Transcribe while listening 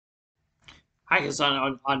Hi guys,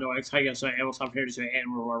 on no X. Hi guys, I'm here to do an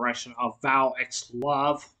animal reaction of Val X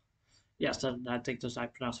Love. Yes, I think I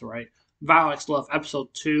pronounced it right. Val X Love episode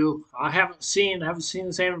 2. I haven't seen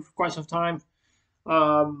this anime for quite some time.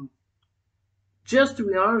 Um, just to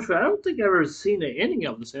be honest with you, I don't think I ever seen the ending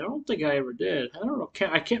of this. I don't think I ever did. I don't know.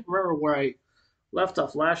 I can't remember where I left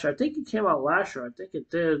off last year. I think it came out last year. I think it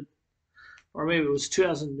did, or maybe it was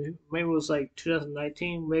 2000. Maybe it was like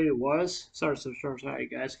 2019. Maybe it was. Sorry,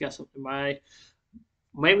 guys. Got something in my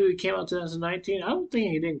maybe it came out 2019. I don't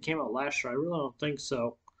think it didn't came out last year. I really don't think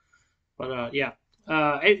so. But yeah.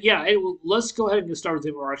 Let's go ahead and get started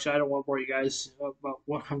with the overreaction. I don't want to bore you guys about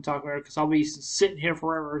what I'm talking about because I'll be sitting here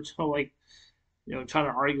forever until trying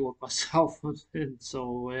to argue with myself. And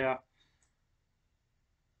so yeah.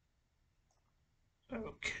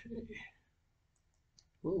 Okay.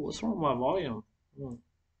 Ooh, what's wrong with my volume? Hmm.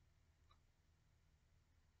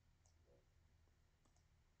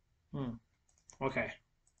 Hmm. Okay.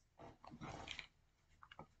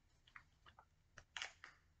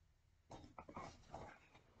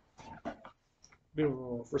 Be a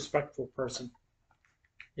respectful person.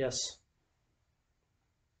 Yes.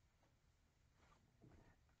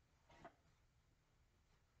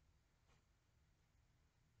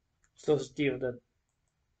 So let's deal with it.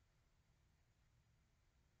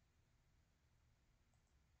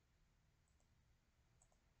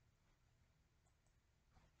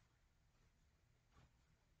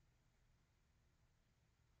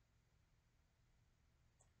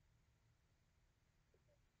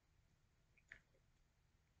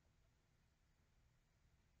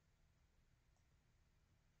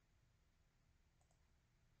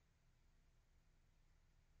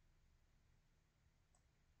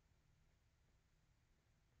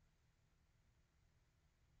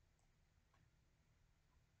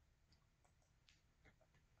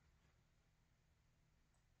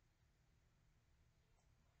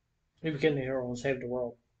 We became the hero and saved the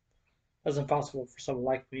world. That's impossible for someone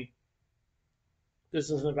like me. This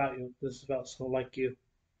isn't about you. This is about someone like you.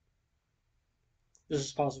 This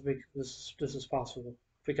is possible. This is possible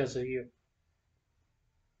because of you.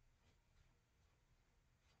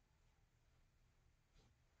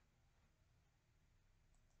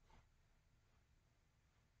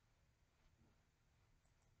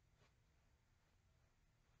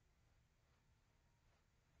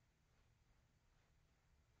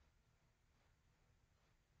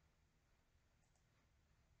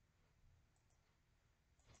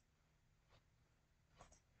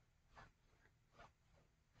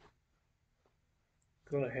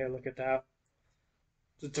 Go ahead, look at that.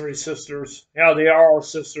 The three sisters. Yeah, they are our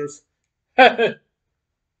sisters. Here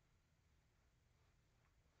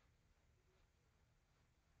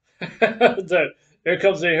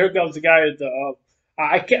comes the guy at the.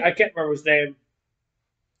 I can't remember his name.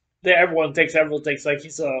 Everyone thinks like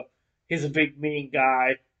he's a big mean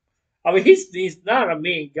guy. I mean he's not a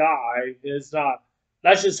mean guy. It's not.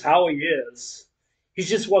 That's just how he is. He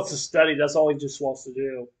just wants to study. That's all he just wants to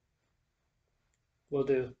do. We'll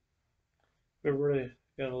do. We're really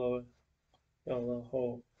got a little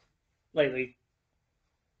hole lately.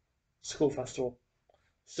 School festival.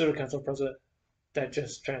 Student council president that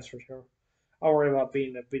just transferred here. I'll worry about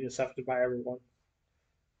being accepted by everyone.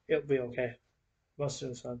 It'll be okay. Most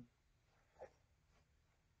soon, son.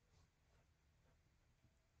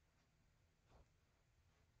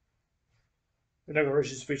 The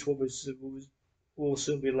inauguration speech will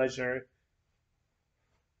soon be legendary.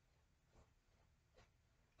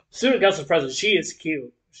 Student council president, she is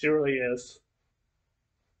cute. She really is.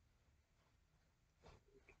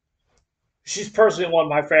 She's personally one of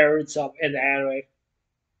my favorites in the anime.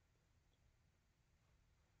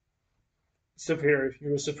 Superior,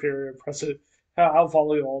 you're a superior president. I'll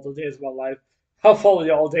follow you all the days of my life. I'll follow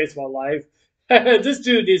you all the days of my life. This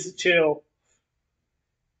dude needs to chill.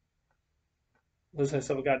 Looks like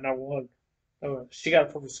someone got number one. She got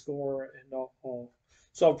a perfect score, and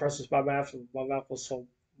so impressive. My math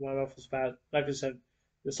was bad. Like I said,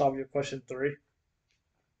 to solve your question three.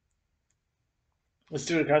 The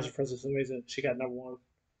student council president is amazing. She got number one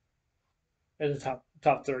in the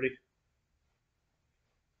top 30.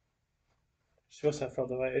 She must have felt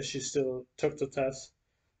that way, and she still took the test.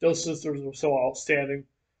 Those sisters were so outstanding.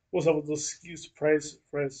 What's up with those excuse praise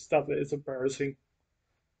stuff? It's embarrassing.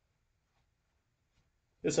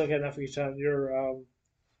 It's okay enough each time. You're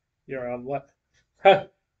what?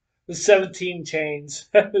 The 17 chains.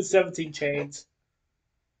 The 17 chains.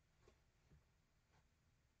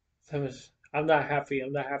 I'm not happy.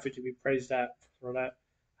 I'm not happy to be praised for that.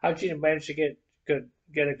 How'd you manage to get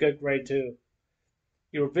a good grade too?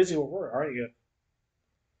 You were busy with work, aren't you?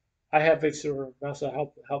 I have big super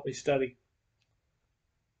to help me study.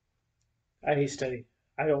 I hate study.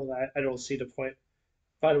 I don't see the point.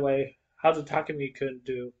 By the way, how the Takumi couldn't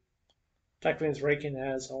do. Takumi's ranking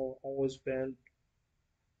has always been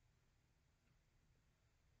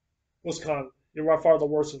Wisconsin. You're by far the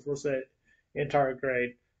worst of the entire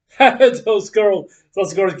grade. Those girls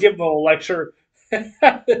give him a lecture.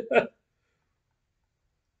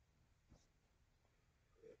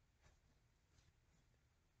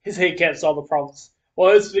 He can't solve the problems.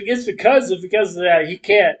 Well, it's because of that he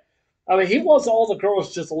can't. I mean, he wants all the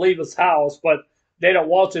girls just to leave his house, but they don't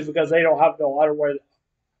want to because they don't have no other way.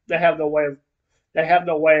 They have no way. They have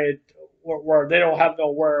no way where they don't have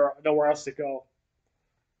nowhere else to go.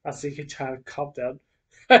 I see he trying to calm down.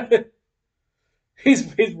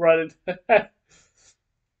 He's running.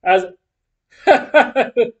 As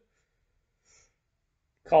call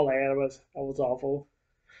the animus. That was awful.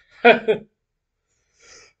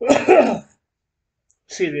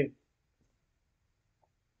 Excuse me.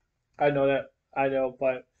 I know that. I know,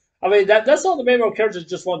 but I mean that's all the main role character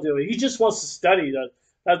just want to do. He just wants to study.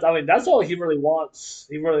 I mean that's all he really wants.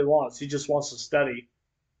 He really wants. He just wants to study.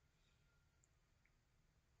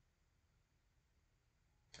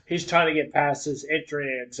 He's trying to get past his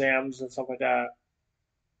entry exams and stuff like that.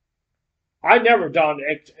 I never done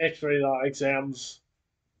entry exams.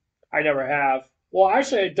 I never have. Well,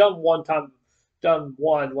 actually, I done one time,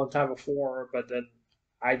 one time before, but then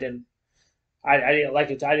I didn't. I didn't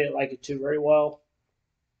like it. I didn't like it too very well.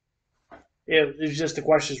 It was just the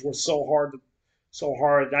questions were so hard.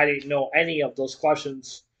 And I didn't know any of those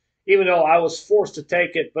questions, even though I was forced to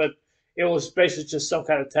take it. But it was basically just some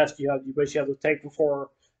kind of test you basically have to take before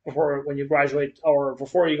when you graduate or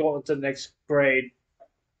before you go into the next grade.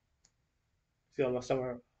 Feel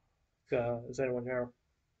somewhere. Is anyone here?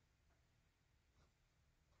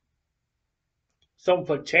 Someone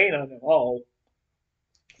put chain on it. Oh,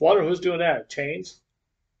 wonder who's doing that. Chains.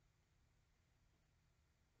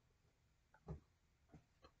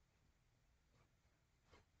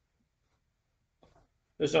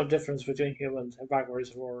 There's no difference between humans and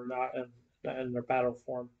backwards or not in their battle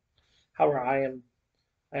form. However, I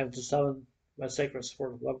am to summon my sacred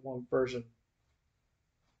sword level 1 version.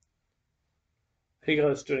 He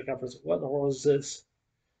goes to the conference. What in the world is this?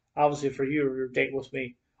 Obviously for you, your date with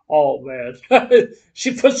me. Oh man.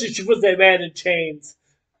 She puts that man in chains.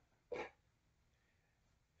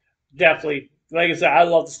 Definitely. Like I said, I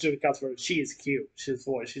love the student council. She is cute. She's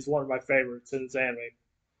one of my favorites in this anime.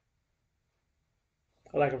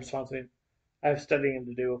 I like her response. I have studying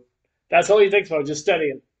to do. That's all he thinks about, just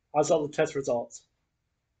studying. I saw the test results.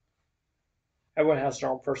 Everyone has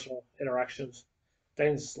their own personal interactions.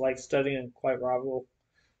 Things like studying quite rival.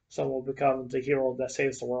 Some will become the hero that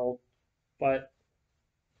saves the world. But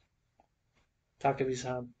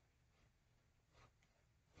Takagi-san,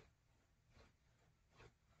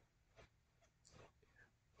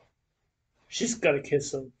 she's gonna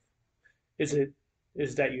kiss him. Is it?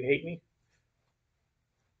 Is that you hate me?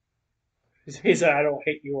 He said, I don't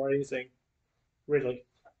hate you or anything. Really.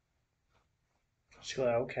 She's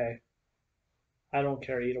like, okay. I don't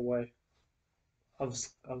care either way. I'm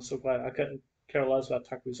so glad. I couldn't care less about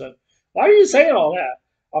Takagi-san. Why are you saying all that?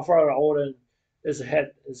 I thought Odin is the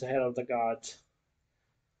head of the gods.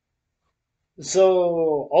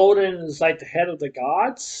 So Odin is like the head of the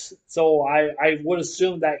gods. So I would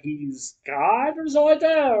assume that he's God or something like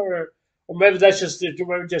that, or maybe that's just a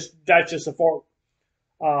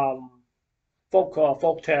um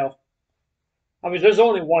folk tale. I mean, there's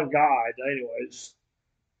only one God, anyways.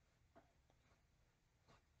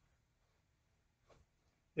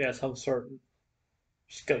 Yes, I'm certain.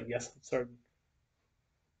 Just go. Yes, I'm certain.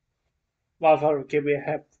 Motherfucker, give me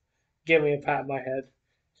a pat on my head.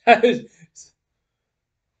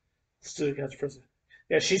 Student against prison.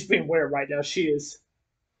 Yeah, she's being weird right now. She is.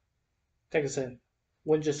 Take a second.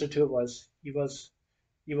 When just the two of us, you must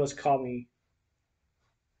call me.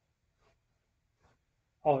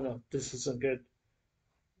 Oh no, this isn't good.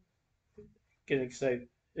 Getting excited.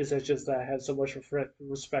 Is it just that I have so much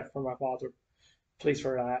respect for my father? Please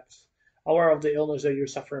relax. Aware of the illness that you're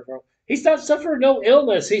suffering from. He's not suffering no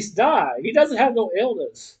illness. He's not. He doesn't have no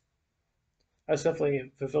illness. I was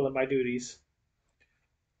definitely fulfilling my duties.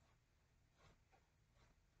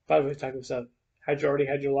 By the way, Taco said, had you already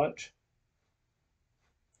had your lunch?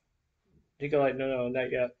 He go like, no,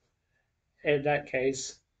 not yet. In that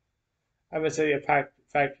case, I'm gonna say you packed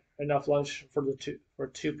enough lunch for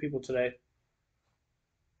two people today.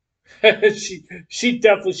 She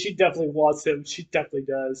definitely wants him. She definitely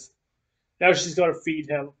does. Now she's gonna feed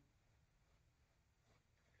him.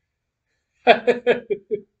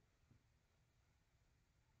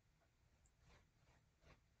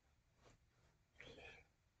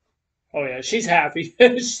 Oh yeah, she's happy.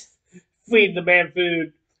 She's feeding the man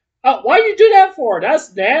food. Oh, why you do that for?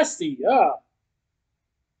 That's nasty. The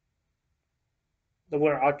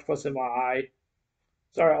winter octopus in my eye.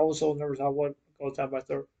 Sorry, I was so nervous I wouldn't go down my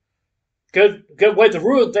throat. Good way to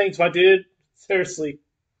ruin things, my dude. Seriously.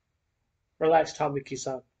 Relax,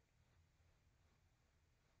 Tamiki-san.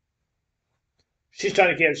 She's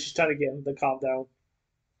trying to get him to calm down.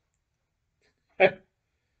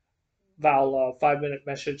 Val, 5 minute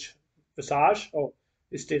message. Massage? Oh,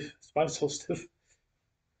 it's stiff. Spine's so stiff.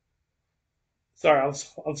 Sorry,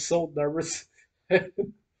 I'm so nervous.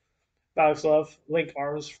 Val's love. Link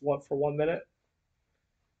arms for 1 minute.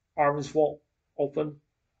 Arms won't open.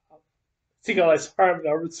 Seagull likes arm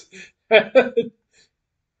nervous.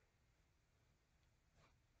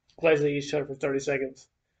 Glazing each other for 30 seconds.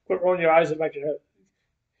 Quit rolling your eyes and back your head.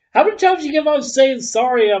 How many times you give up saying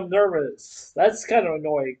sorry I'm nervous? That's kind of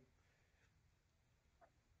annoying.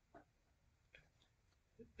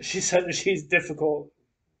 She said that she's difficult.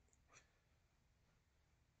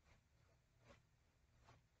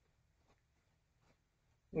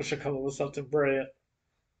 We should come up with something brilliant.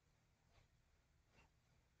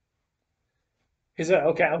 He said,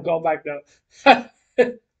 okay, I'm going back now.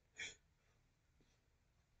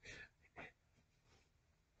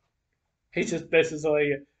 He just misses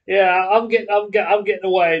away. Yeah, I'm getting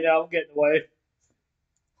away now. I'm getting away.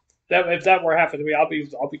 That if that were happening to me, I'll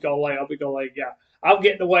be going late. I'll be going late. Yeah, I'm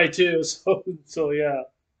getting away too. So yeah.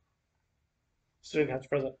 Student council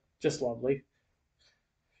president, just lovely.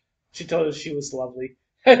 She told us she was lovely.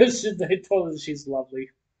 They told us she's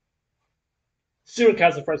lovely. Student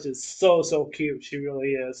council president is so cute. She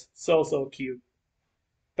really is so cute.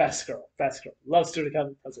 Best girl, best girl. Love student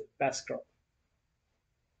council president, best girl.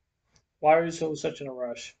 Why are you so such in a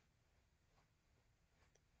rush?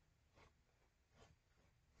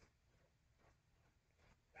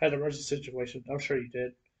 Had an emergency situation. I'm sure you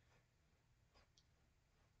did.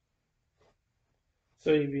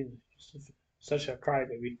 So you've been such a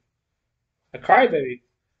crybaby. A crybaby.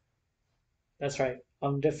 That's right.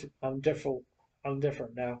 I'm different. I'm different. I'm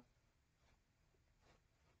different now.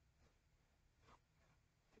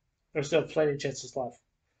 There's still plenty of chances left.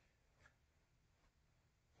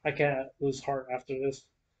 I can't lose heart after this.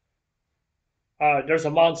 There's a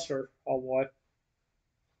monster. Oh boy.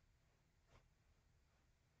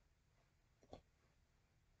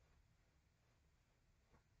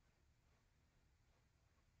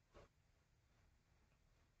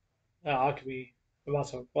 Alchemy. A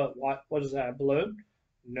monster. What is that? A balloon?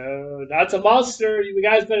 No, that's a monster. You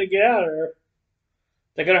guys better get out of here.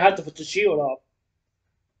 They're gonna have to put the shield up.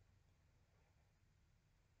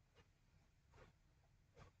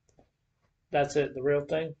 That's it. The real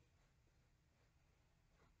thing.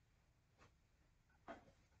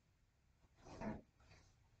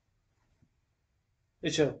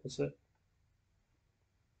 It's chill. That's it.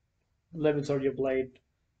 Lemons on your blade.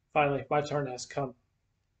 Finally, my turn has come.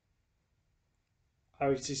 I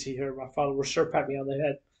used to see her. My father will sure pat me on the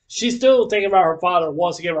head. She's still thinking about her father.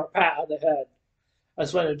 Wants to give her a pat on the head.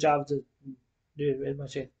 That's what a job to do in my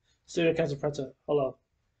chain. Student council president. Hello.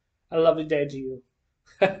 A lovely day to you.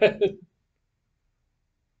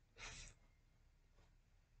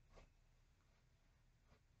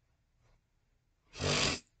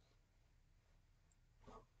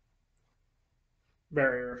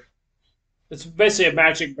 Barrier. It's basically a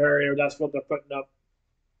magic barrier. That's what they're putting up.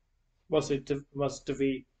 Must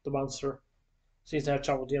defeat the monster. Seems to have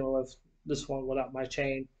trouble dealing with this one without my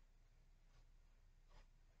chain.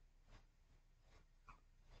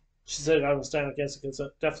 She said I will stand against it because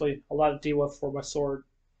definitely a lot to deal with for my sword.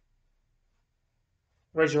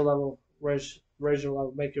 Raise your level. Raise your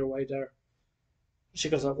level. Make your way there. She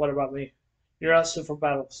goes, what about me? You're not suited for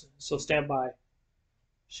battle, so stand by.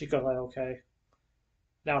 She goes, like, okay.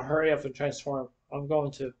 Now hurry up and transform. I'm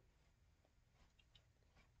going to.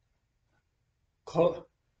 Close,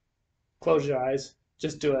 close your eyes.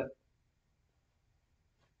 Just do it.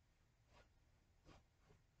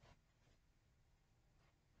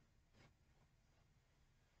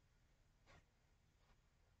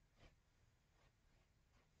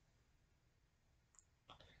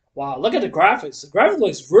 Wow, look at the graphics. The graphic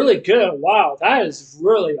looks really good. Wow, that is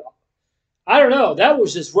really. I don't know. That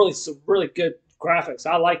was just really some really good graphics.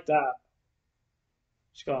 I like that.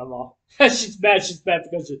 She's going all. She's mad. She's mad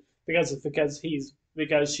because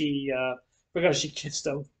she kissed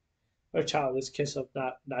him. Her child is kiss him.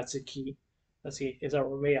 Not a key. Let's see. Is that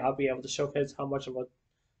with me? I'll be able to showcase how much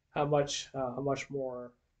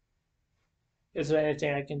more. Is there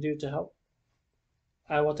anything I can do to help?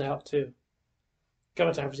 I want to help too. Come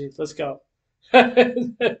on, time for let's go.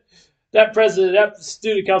 That president, that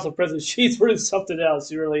student council president, she's really something else.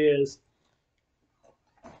 She really is.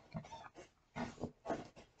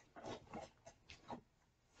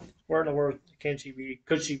 Where in the world can she be?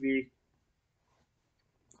 Could she be?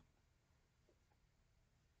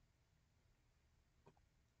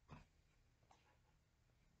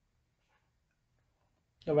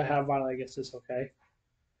 No matter how violent, I guess it's okay.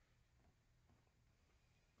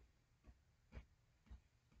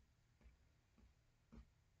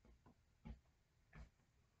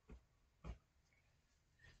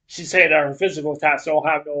 She's saying that her physical attacks don't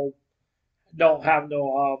have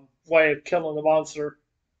no way of killing the monster.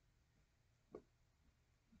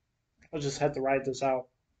 I'll just have to write this out.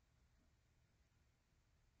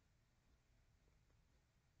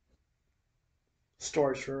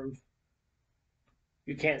 Storage room.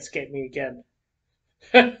 You can't escape me again.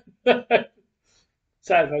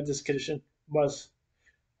 Satisfied this condition must.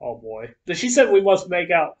 Oh boy. She said we must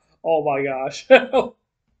make out. Oh my gosh.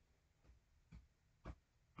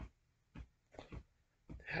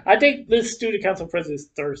 I think this student council president is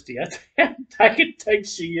thirsty. I can think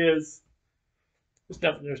she is. There's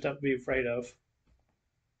nothing to be afraid of.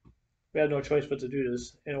 We have no choice but to do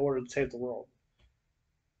this in order to save the world.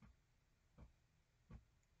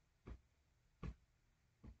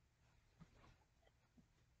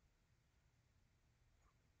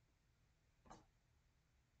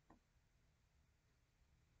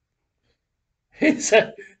 He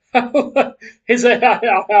said, he said, I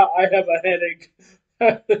have a headache.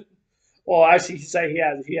 Well, actually, he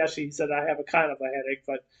actually said, I have a kind of a headache,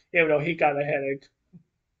 but even though he got a headache,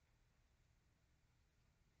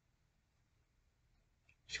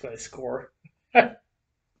 she's going to score.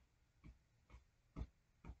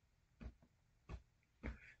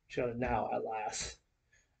 She's going to now, at last.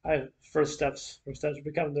 First steps to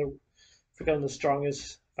become the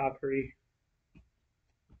strongest Valkyrie.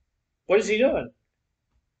 What is he doing?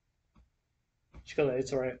 She goes,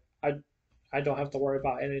 it's alright. I don't have to worry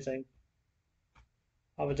about anything.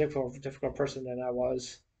 I'm a difficult person than I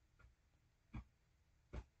was.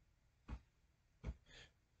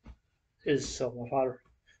 Is so my father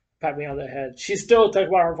pat me on the head. She's still talking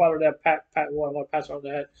about her father that pat one pats her on the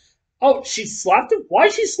head. Oh, she slapped him. Why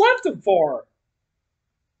she slapped him for?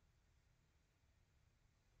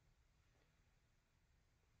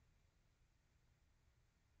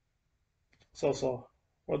 So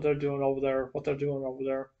what they're doing over there? What they're doing over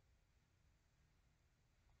there?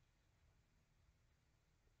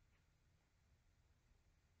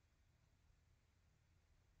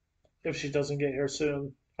 If she doesn't get here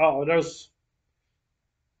soon. Oh, there's.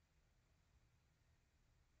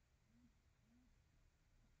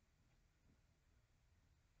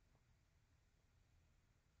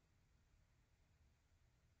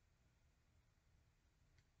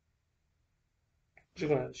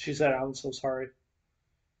 She said, "I'm so sorry.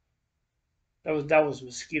 That was a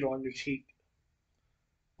mosquito on your cheek."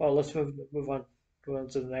 Well, let's move on. Go on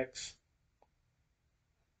to the next.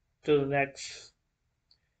 To the next.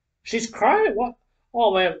 She's crying. What?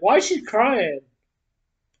 Oh man, why is she crying?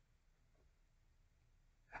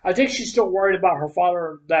 I think she's still worried about her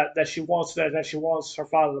father that she wants her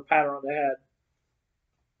father to pat her on the head.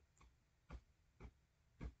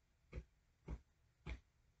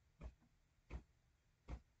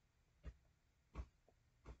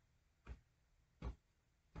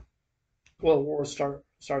 Will the war start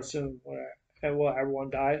soon? And will everyone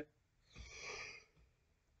die?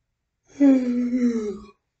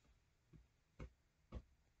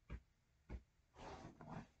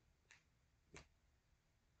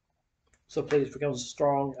 So please become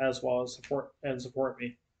strong as well as support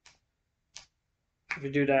me. If you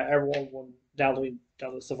do that, everyone will doubly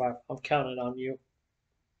survive. I'm counting on you.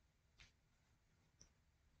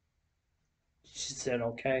 She said,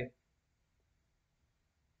 "Okay."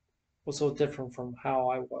 What's so different from how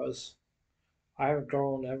I was? I haven't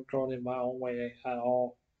grown in my own way at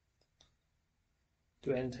all.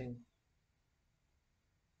 Do anything.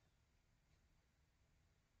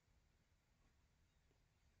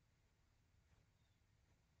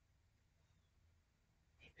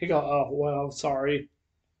 He go, "Oh well, sorry."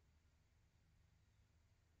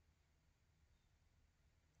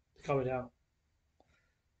 Calm me down.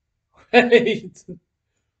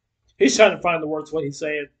 He's trying to find the words what he's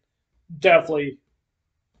saying. Definitely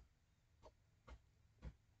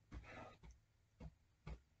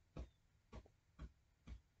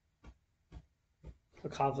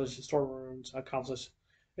accomplish the storerooms, accomplish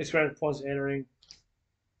experience points entering.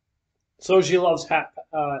 So she loves head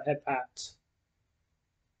pats.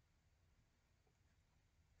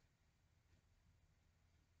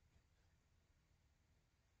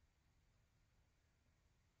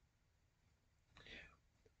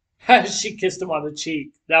 She kissed him on the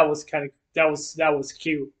cheek. That was kind of that was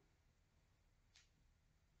cute.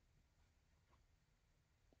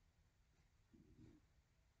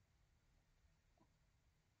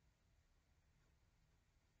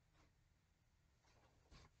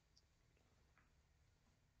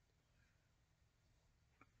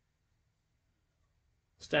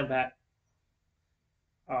 Stand back.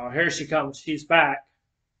 Oh, here she comes. She's back.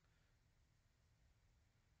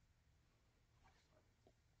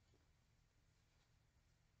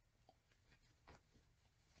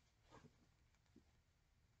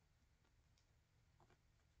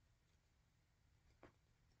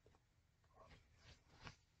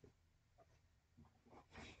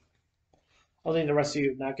 I think the rest of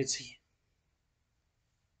you now can see.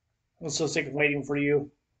 I'm so sick of waiting for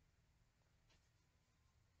you.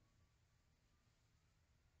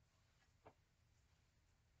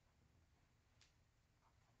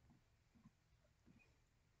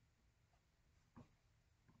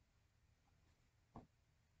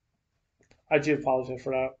 I do apologize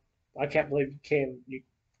for that. I can't believe you came. You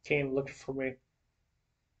came looking for me.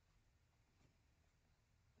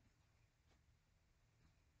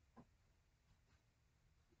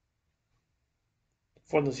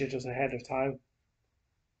 For this, you're just ahead of time.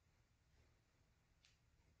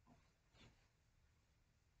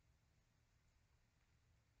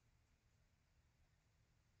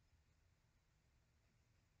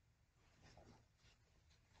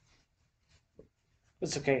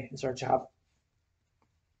 It's okay. It's our job.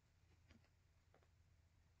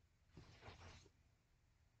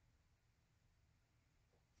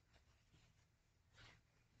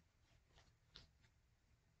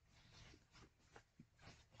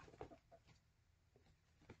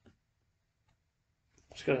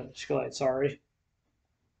 Just gonna like sorry.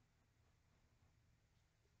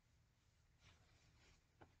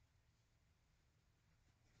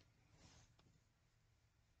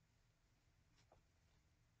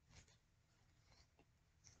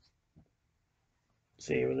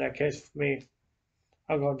 See, in that case, for me,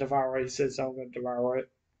 I'm going to devour it. He says I'm going to devour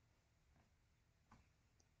it.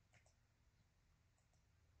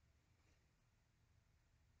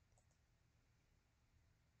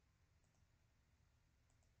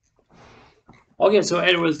 Okay, so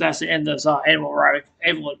anyways, that's the end of this animal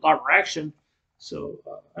interaction. So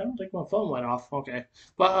I don't think my phone went off. Okay,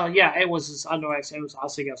 but yeah, it was this unknown X. It was. I'll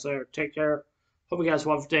see you guys later. Take care. Hope you guys have a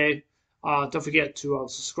wonderful day. Don't forget to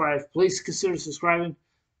subscribe. Please consider subscribing.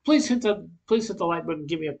 Please hit the like button.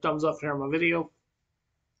 Give me a thumbs up here on my video.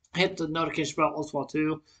 Hit the notification bell as well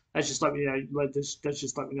too. That's just let me know. That's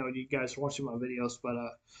just let me know you guys are watching my videos. But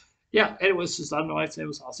yeah. Anyways, just unknown X.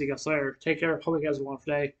 I'll see you guys later. Take care. Hope you guys have a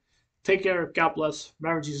wonderful day. Take care. God bless.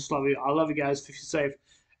 Remember, Jesus love you. I love you guys. Keep you safe.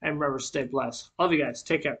 And remember, stay blessed. Love you guys.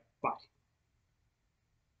 Take care. Bye.